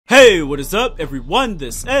Hey, what is up everyone?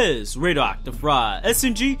 This is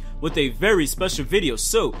RadioactiveRahsng with a very special video.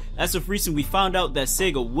 So, as of recent, we found out that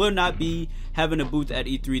Sega will not be having a booth at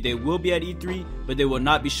E3. They will be at E3, but they will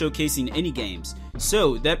not be showcasing any games.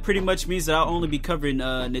 So, that pretty much means that I'll only be covering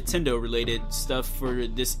Nintendo related stuff for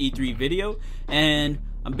this E3 video. And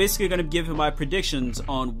I'm basically going to give him my predictions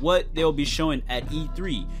on what they'll be showing at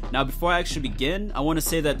E3. Now, before I actually begin, I want to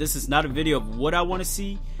say that this is not a video of what I want to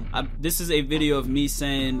see. This is a video of me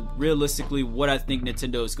saying realistically what I think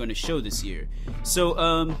Nintendo is going to show this year.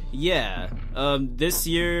 So, this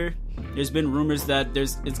year there's been rumors that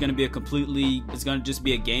it's going to be it's going to just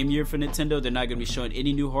be a game year for Nintendo. They're not going to be showing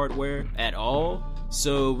any new hardware at all.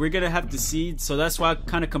 So we're going to have to see. So that's why I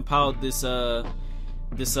kind of compiled this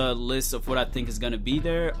list of what I think is going to be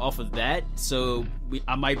there off of that. So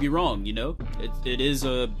I might be wrong, you know, it is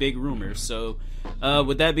a big rumor. So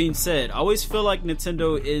with that being said, I always feel like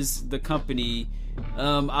Nintendo is the company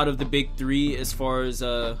out of the big three as far as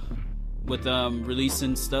with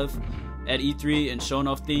releasing stuff at E3 and showing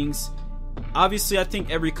off things. Obviously, I think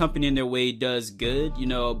every company in their way does good. You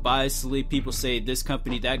know, biasly, people say this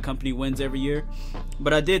company, that company wins every year.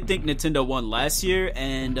 But I did think Nintendo won last year,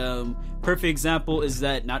 and perfect example is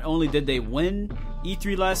that not only did they win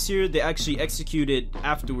E3 last year, they actually executed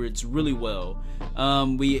afterwards really well.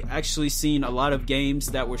 We actually seen a lot of games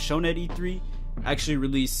that were shown at E3 actually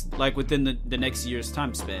released like within the next year's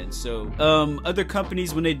time span. So other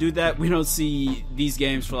companies, when they do that, we don't see these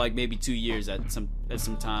games for like maybe 2 years at some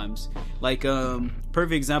times. Like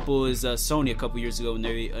perfect example is Sony a couple years ago when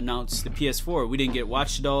they announced the PS4. We didn't get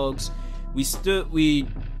Watch Dogs.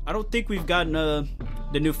 I don't think we've gotten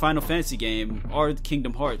the new Final Fantasy game or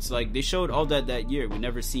Kingdom Hearts. Like, they showed all that year. We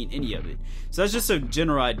never seen any of it. So that's just a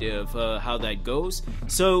general idea of how that goes.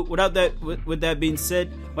 So with that being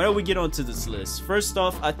said, why don't we get onto this list? First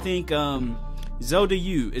off, I think Zelda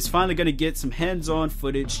U is finally going to get some hands-on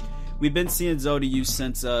footage. We've been seeing Zelda U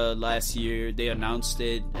since last year. They announced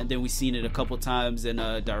it, and then we've seen it a couple times in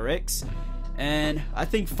directs. And I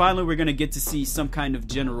think finally we're going to get to see some kind of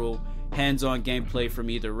general hands-on gameplay from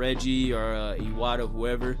either Reggie or Iwata,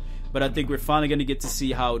 whoever. But I think we're finally going to get to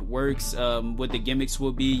see how it works, what the gimmicks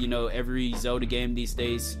will be. You know, every Zelda game these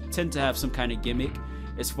days tend to have some kind of gimmick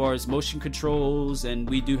as far as motion controls, and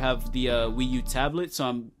we do have the Wii U tablet, so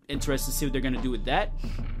I'm interested to see what they're going to do with that.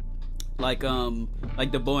 Like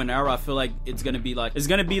the bow and arrow, I feel like it's gonna be like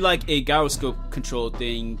a gyroscope control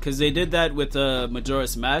thing, because they did that with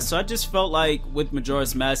Majora's Mask. So I just felt like with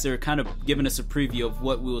Majora's Mask, they were kind of giving us a preview of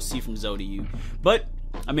what we will see from Zelda U. But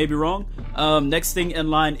I may be wrong. Next thing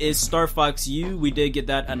in line is Star Fox U. We did get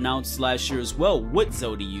that announced last year as well with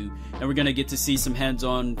Zelda U, and we're gonna get to see some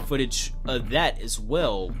hands-on footage of that as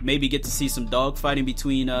well. Maybe get to see some dog fighting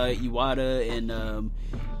between Iwata and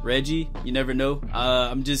Reggie. You never know.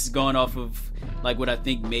 I'm just going off of like what I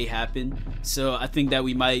think may happen. So I think that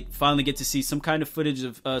we might finally get to see some kind of footage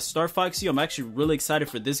of Star Fox U. I'm actually really excited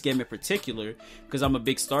for this game in particular because I'm a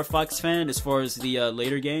big Star Fox fan as far as the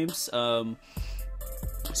later games.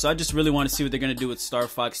 So I just really want to see what they're gonna do with Star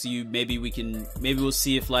Fox U. Maybe we'll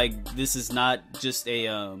see if like this is not just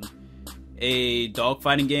a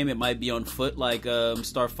dogfighting game. It might be on foot like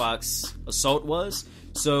Star Fox Assault was.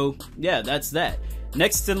 So yeah, that's that.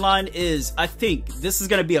 Next in line is, I think this is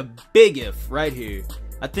gonna be a big if right here.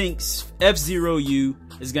 I think F-Zero U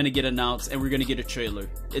is gonna get announced and we're gonna get a trailer.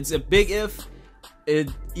 It's a big if. It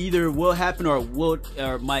either will happen or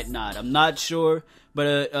might not. I'm not sure,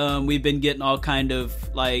 but we've been getting all kind of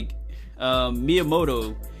like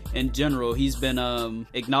Miyamoto in general. He's been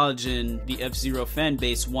acknowledging the F-Zero fan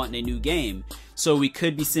base wanting a new game, so we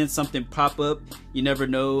could be seeing something pop up. You never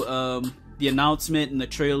know. The announcement and the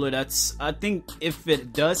trailer, I think if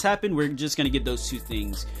it does happen, we're just gonna get those two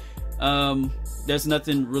things. There's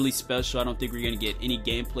nothing really special. I don't think we're gonna get any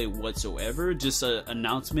gameplay whatsoever, just an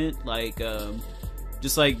announcement,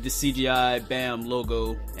 just like the CGI BAM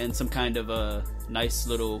logo and some kind of a nice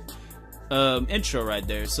little intro right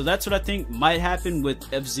there. So that's what I think might happen with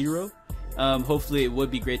F-Zero. Hopefully it would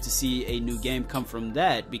be great to see a new game come from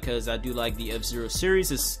that, because I do like the F-Zero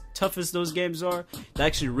series. As tough as those games are, they're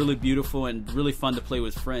actually really beautiful and really fun to play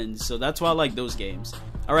with friends, so that's why I like those games.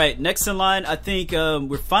 Alright, next in line, I think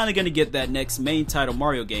we're finally going to get that next main title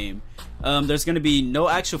Mario game. There's going to be no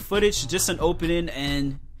actual footage, just an opening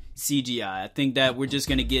and CGI. I think that we're just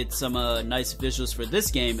going to get some nice visuals for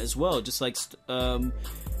this game as well, just like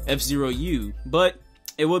F-Zero U. But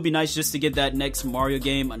it would be nice just to get that next Mario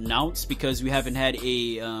game announced, because we haven't had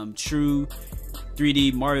a true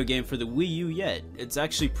 3D Mario game for the Wii U yet. It's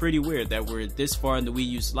actually pretty weird that we're this far in the Wii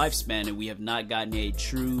U's lifespan and we have not gotten a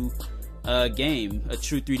true game, a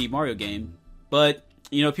true 3D Mario game. But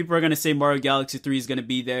You know, people are gonna say Mario Galaxy 3 is gonna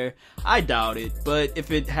be there. I doubt it, but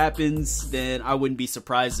if it happens, then I wouldn't be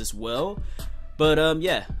surprised as well. But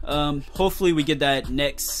yeah, hopefully we get that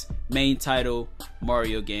next main title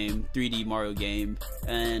Mario game, 3D Mario game.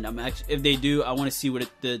 And if they do, I want to see what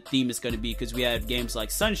the theme is going to be, because we had games like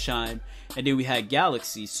Sunshine and then we had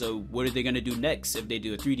Galaxy. So what are they going to do next if they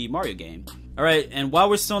do a 3D Mario game? Alright, and while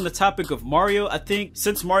we're still on the topic of Mario, I think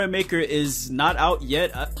since Mario Maker is not out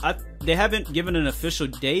yet, they haven't given an official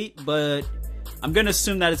date, but I'm going to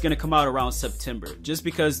assume that it's going to come out around September, just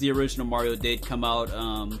because the original Mario did come out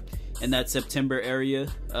in that September area,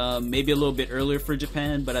 maybe a little bit earlier for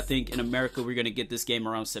Japan, but I think in America we're going to get this game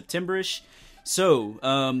around September-ish. So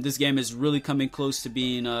this game is really coming close to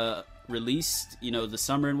being released, you know, the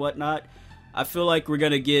summer and whatnot. I feel like we're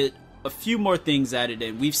going to get a few more things added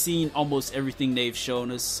in. We've seen almost everything they've shown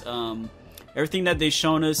us. Everything that they've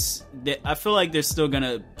shown us, I feel like they're still going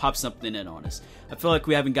to pop something in on us. I feel like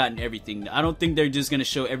we haven't gotten everything. I don't think they're just going to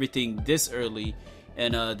show everything this early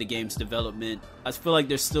in the game's development. I feel like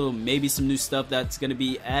there's still maybe some new stuff that's going to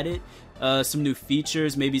be added. Some new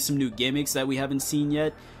features, maybe some new gimmicks that we haven't seen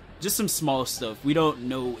yet. Just some small stuff. We don't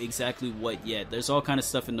know exactly what yet. There's all kind of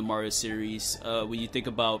stuff in the Mario series. When you think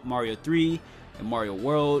about Mario 3 and Mario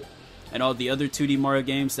World and all the other 2D Mario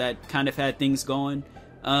games that kind of had things going.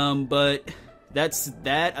 But that's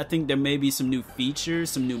that. I think there may be some new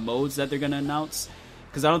features, some new modes that they're going to announce.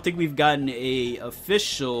 Because I don't think we've gotten a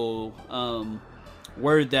official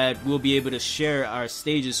word that we'll be able to share our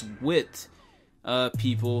stages with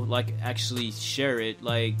people, like actually share it.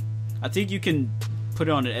 Like, I think you can put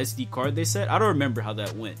it on an SD card, they said. I don't remember how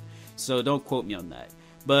that went, so don't quote me on that.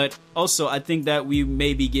 But also, I think that we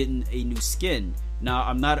may be getting a new skin. Now,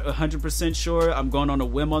 I'm not 100% sure. I'm going on a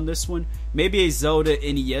whim on this one. Maybe a Zelda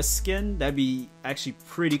NES skin. That'd be actually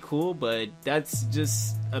pretty cool, but that's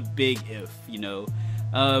just a big if, you know.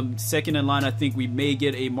 Second in line, I think we may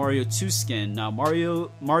get a Mario 2 skin. Now,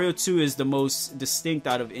 Mario 2 is the most distinct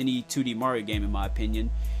out of any 2D Mario game, in my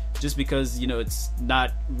opinion. Just because, you know, it's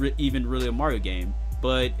not even really a Mario game.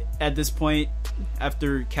 But at this point,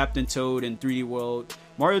 after Captain Toad and 3D World,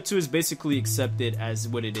 Mario 2 is basically accepted as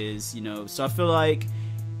what it is, you know. So I feel like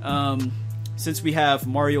since we have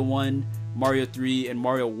Mario 1, Mario 3, and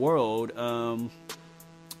Mario World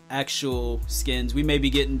actual skins, we may be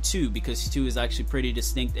getting 2, because 2 is actually pretty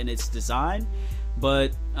distinct in its design.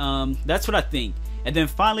 But that's what I think. And then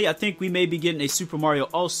finally, I think we may be getting a Super Mario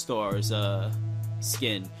All-Stars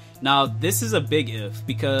skin. Now, this is a big if,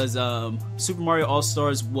 because Super Mario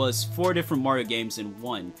All-Stars was 4 different Mario games in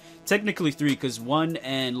one. Technically 3, because 1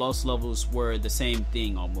 and Lost Levels were the same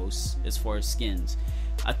thing almost as far as skins.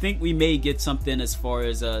 I think we may get something as far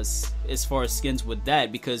as skins with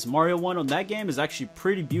that, because Mario 1 on that game is actually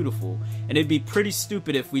pretty beautiful, and it'd be pretty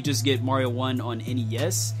stupid if we just get Mario 1 on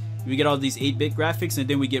NES. We get all these 8-bit graphics, and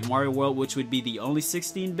then we get Mario World, which would be the only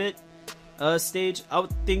 16-bit stage. I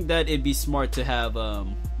would think that it'd be smart to have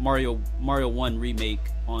Mario 1 remake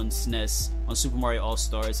on SNES on Super Mario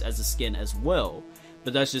All-Stars as a skin as well.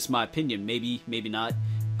 But that's just my opinion. Maybe not.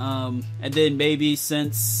 And then maybe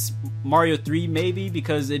since Mario 3, maybe,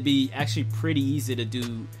 because it'd be actually pretty easy to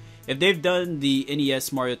do. If they've done the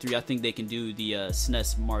NES Mario 3, I think they can do the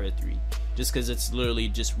SNES Mario 3, just because it's literally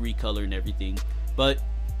just recolor and everything. But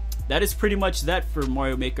that is pretty much that for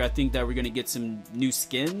Mario Maker. I think that we're going to get some new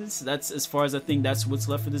skins. That's as far as I think that's what's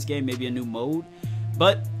left for this game. Maybe a new mode.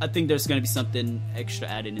 But I think there's going to be something extra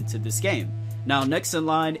added into this game. Now, next in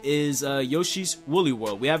line is Yoshi's Woolly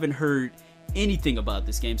World. We haven't heard anything about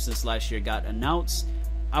this game since last year got announced.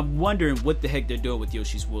 I'm wondering what the heck they're doing with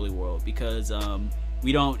Yoshi's Woolly World, because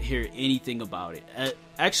we don't hear anything about it.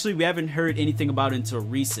 Actually, we haven't heard anything about it until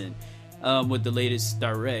recent. With the latest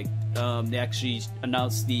Direct, they actually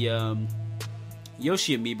announced the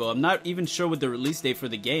Yoshi amiibo. I'm not even sure what the release date for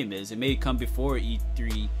the game is. It may come before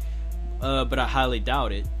E3, but I highly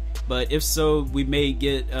doubt it. But if so, we may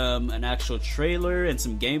get an actual trailer and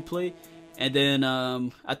some gameplay, and then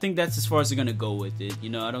I think that's as far as they're gonna go with it.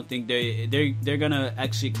 You know, I don't think they're gonna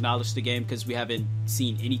actually acknowledge the game, because we haven't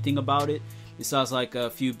seen anything about it. It sounds like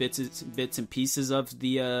a few bits and pieces of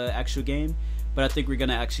the actual game. But I think we're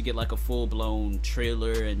gonna actually get like a full-blown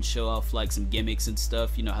trailer and show off like some gimmicks and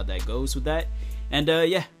stuff. You know how that goes with that. And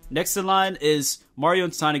yeah, next in line is Mario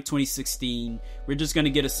and Sonic 2016. We're just gonna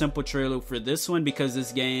get a simple trailer for this one, because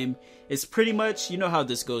this game is pretty much, you know how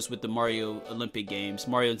this goes with the Mario Olympic games,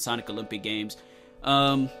 Mario and Sonic Olympic games.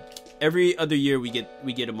 Every other year we get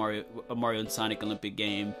a Mario and Sonic Olympic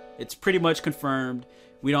game. It's pretty much confirmed.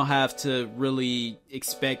 We don't have to really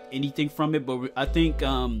expect anything from it, but I think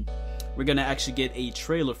we're gonna actually get a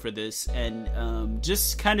trailer for this and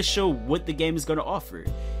just kind of show what the game is gonna offer.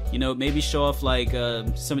 You know, maybe show off like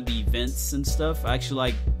some of the events and stuff. I actually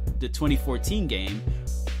like the 2014 game.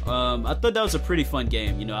 I thought that was a pretty fun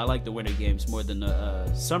game. You know, I like the winter games more than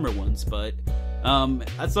the summer ones, but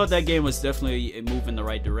I thought that game was definitely a move in the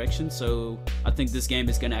right direction, so I think this game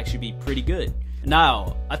is going to actually be pretty good.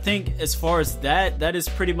 Now, I think as far as that is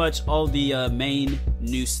pretty much all the main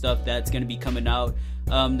new stuff that's going to be coming out.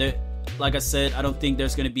 Like I said, I don't think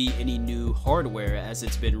there's going to be any new hardware as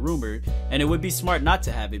it's been rumored, and it would be smart not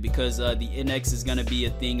to have it because the NX is going to be a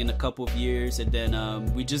thing in a couple of years, and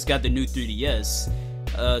then we just got the new 3DS,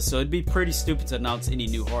 so it'd be pretty stupid to announce any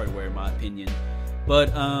new hardware in my opinion.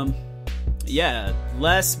 But yeah,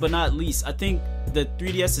 last but not least, I think the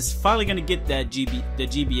 3DS is finally going to get that the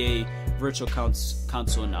GBA Virtual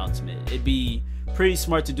Console announcement. It'd be pretty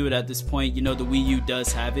smart to do it at this point. You know, the Wii U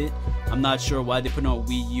does have it. I'm not sure why they put it on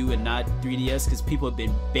Wii U and not 3DS, because people have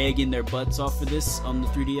been begging their butts off for this on the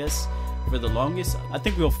 3DS for the longest. I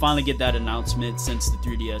think we'll finally get that announcement since the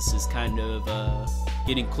 3DS is kind of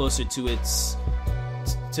getting closer to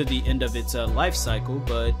the end of its life cycle.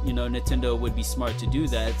 But you know, Nintendo would be smart to do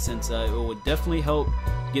that since it would definitely help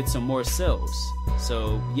get some more sales.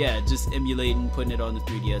 So yeah, just emulating putting it on the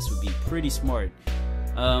 3DS would be pretty smart.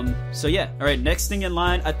 So yeah, alright, next thing in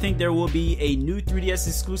line, I think there will be a new 3DS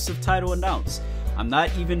exclusive title announced. I'm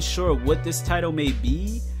not even sure what this title may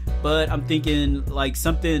be, but I'm thinking like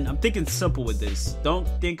something, I'm thinking simple with this. Don't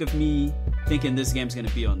think of me thinking this game's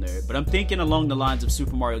gonna be on there, but I'm thinking along the lines of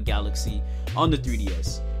Super Mario Galaxy on the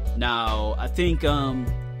 3DS. Now, I think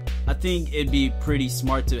it'd be pretty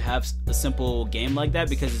smart to have a simple game like that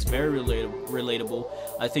because it's very relatable.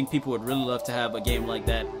 I think people would really love to have a game like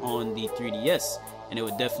that on the 3DS, and it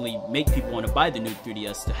would definitely make people want to buy the new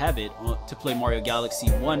 3DS to have it to play Mario Galaxy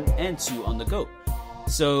 1 and 2 on the go.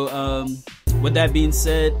 So with that being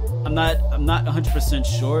said, I'm not 100%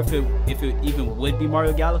 sure if it even would be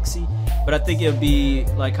Mario Galaxy, but I think it would be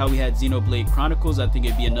like how we had Xenoblade Chronicles. I think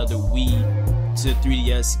it'd be another Wii to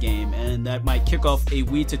 3DS game, and that might kick off a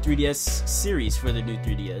Wii to 3DS series for the new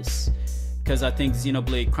 3DS, because I think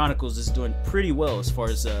Xenoblade Chronicles is doing pretty well as far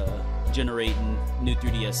as generating new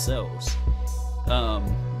 3DS sales.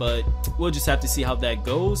 But we'll just have to see how that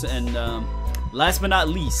goes. And last but not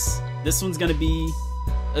least, this one's gonna be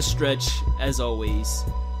a stretch as always,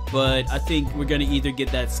 but I think we're gonna either get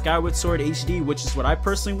that Skyward Sword HD, which is what I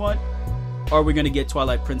personally want, or we're gonna get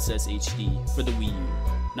Twilight Princess HD for the Wii U.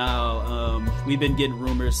 Now, we've been getting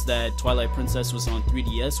rumors that Twilight Princess was on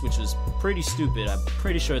 3DS, which was pretty stupid. I'm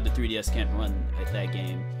pretty sure the 3DS can't run at that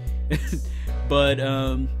game. But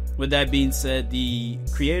with that being said, the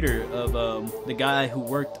creator of the guy who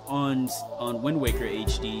worked on Wind Waker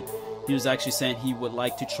HD, he was actually saying he would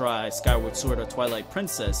like to try Skyward Sword or Twilight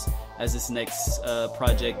Princess as his next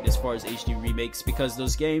project as far as HD remakes, because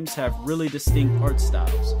those games have really distinct art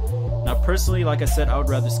styles. Now personally, like I said, I would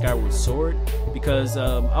rather Skyward Sword because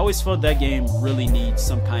I always felt that game really needs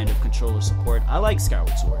some kind of controller support. I like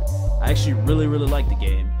Skyward Sword. I actually really like the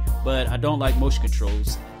game, but I don't like motion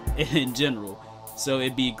controls in general. So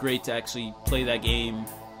it'd be great to actually play that game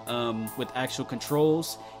with actual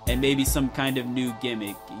controls and maybe some kind of new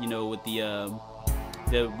gimmick, you know, with the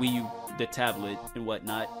Wii U, the tablet and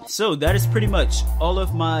whatnot. So that is pretty much all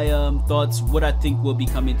of my thoughts, what I think will be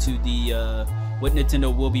coming to the what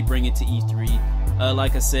Nintendo will be bringing to E3.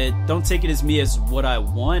 Like I said, don't take it as me as what I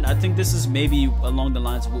want. I think this is maybe along the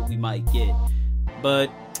lines of what we might get,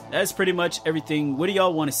 but that's pretty much everything. What do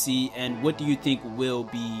y'all want to see, and what do you think will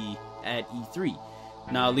be at E3?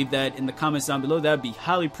 Now leave that in the comments down below. That'd be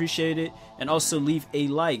highly appreciated, and also leave a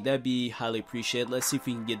like. That'd be highly appreciated. Let's see if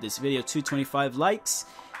we can get this video to 25 likes.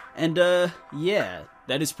 And yeah,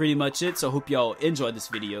 that is pretty much it. So hope y'all enjoyed this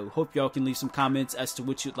video. Hope y'all can leave some comments as to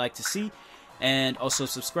what you'd like to see, and also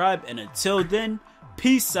subscribe. And until then,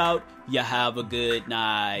 peace out. You have a good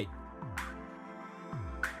night.